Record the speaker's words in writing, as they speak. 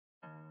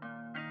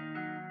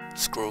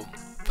Screw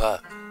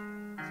pop.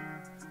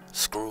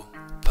 Screw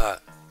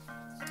pop.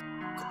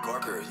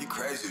 Parker, you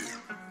crazy.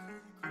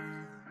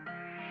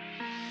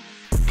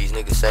 These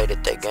niggas say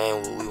that they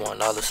game where we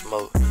want all the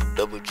smoke.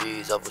 Double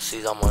G's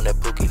overseas, I'm on that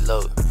Pookie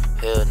load.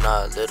 Hell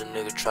nah, let a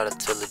nigga try to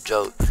tell a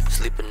joke.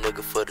 Sleep a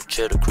nigga for the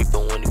cheddar,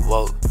 creepin' when he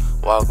woke.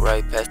 Walk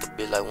right past the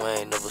bitch like we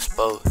ain't never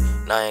spoke.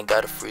 Now I ain't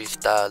got a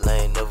freestyle,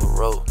 I ain't never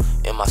wrote.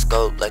 In my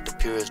scope like the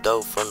purest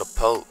dope from the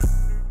Pope.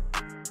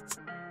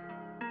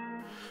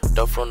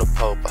 Dope from the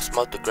Pope, I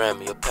smoked a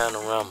Grammy, a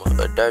panorama,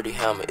 a dirty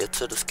hammer, it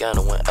to the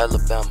scanner, went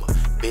Alabama.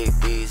 Big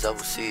B's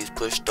overseas,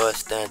 push start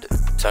standard.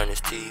 Turn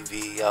his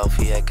TV off,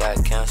 he had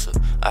got cancer.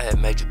 I had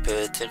made you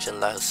pay attention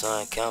like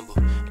Hassan Campbell.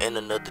 In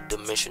another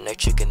dimension, that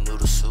chicken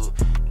noodle soup.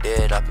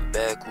 Dead up in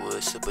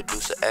backwoods, super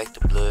producer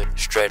active blood.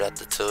 Straight out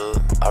the tub,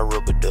 I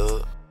rub a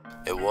dub.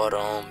 It water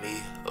on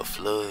me, a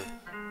flood.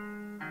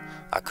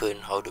 I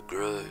couldn't hold a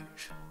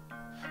grudge.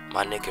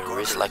 My neck and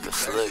wrist like a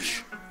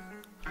slush.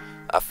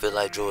 I feel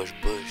like George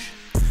Bush.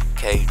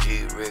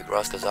 KG, Rick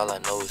Ross, cause all I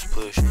know is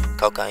push.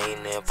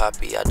 Cocaine and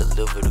poppy, I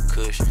deliver the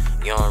kush.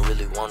 You don't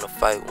really wanna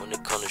fight when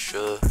it come to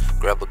shove.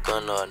 Grab a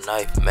gun or a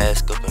knife,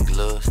 mask up and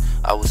gloves.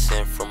 I was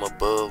sent from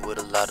above with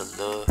a lot of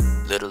love.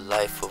 Little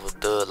life of a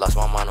thug, lost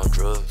my mind on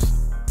drugs.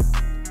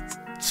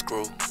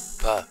 Screw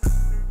pop.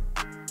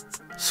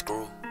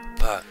 Screw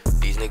pop.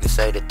 These niggas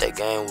say that they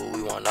game where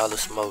we want all the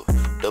smoke.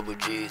 Double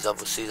G's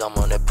overseas, I'm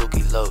on that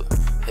Pookie load.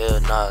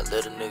 Hell nah,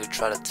 let a nigga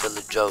try to tell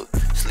a joke.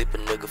 Sleep a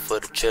nigga for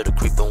the cheddar,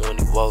 creepin' when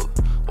he woke.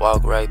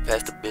 Walk right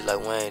past the bitch like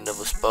we ain't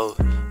never spoke.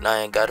 Now I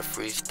ain't got a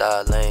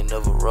freestyle, I ain't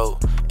never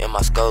wrote. In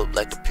my scope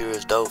like the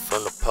purest dope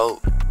from the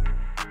Pope.